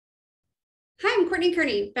Courtney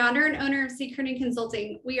Kearney, founder and owner of CKearney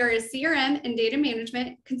Consulting. We are a CRM and data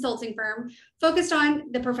management consulting firm focused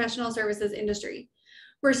on the professional services industry.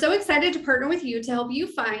 We're so excited to partner with you to help you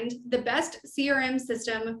find the best CRM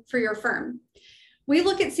system for your firm. We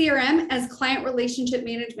look at CRM as client relationship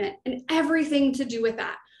management and everything to do with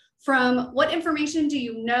that. From what information do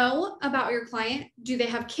you know about your client? Do they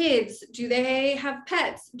have kids? Do they have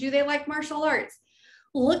pets? Do they like martial arts?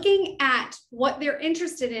 Looking at what they're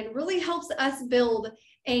interested in really helps us build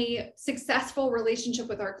a successful relationship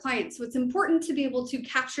with our clients. So it's important to be able to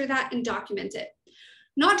capture that and document it,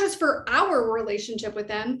 not just for our relationship with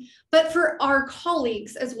them, but for our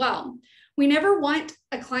colleagues as well. We never want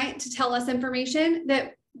a client to tell us information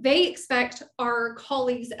that they expect our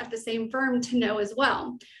colleagues at the same firm to know as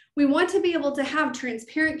well. We want to be able to have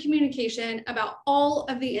transparent communication about all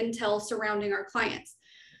of the intel surrounding our clients.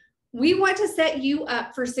 We want to set you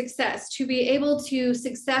up for success to be able to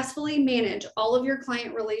successfully manage all of your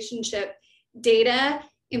client relationship data,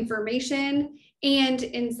 information, and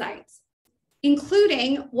insights,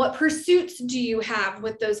 including what pursuits do you have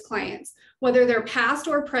with those clients, whether they're past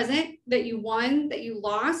or present, that you won, that you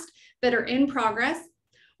lost, that are in progress.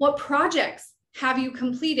 What projects have you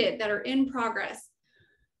completed that are in progress?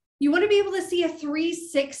 You want to be able to see a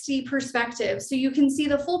 360 perspective so you can see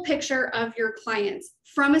the full picture of your clients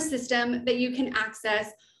from a system that you can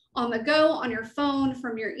access on the go, on your phone,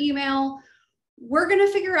 from your email. We're going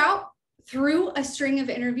to figure out through a string of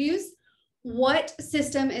interviews what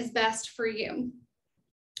system is best for you.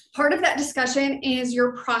 Part of that discussion is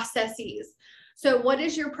your processes. So what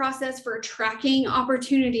is your process for tracking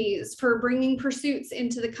opportunities, for bringing pursuits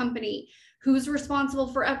into the company? Who's responsible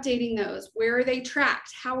for updating those? Where are they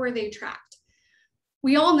tracked? How are they tracked?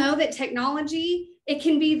 We all know that technology, it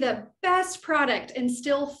can be the best product and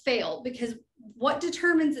still fail, because what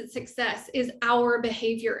determines its success is our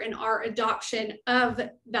behavior and our adoption of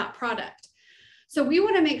that product. So we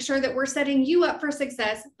want to make sure that we're setting you up for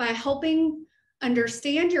success by helping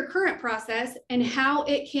understand your current process and how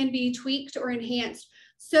it can be tweaked or enhanced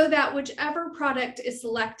so that whichever product is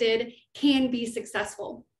selected can be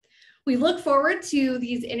successful. We look forward to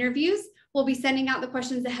these interviews. We'll be sending out the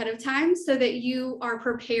questions ahead of time so that you are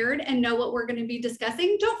prepared and know what we're going to be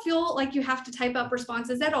discussing. Don't feel like you have to type up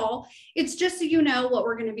responses at all. It's just so you know what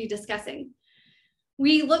we're going to be discussing.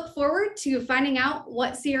 We look forward to finding out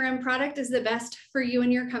what CRM product is the best for you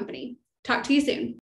and your company. Talk to you soon.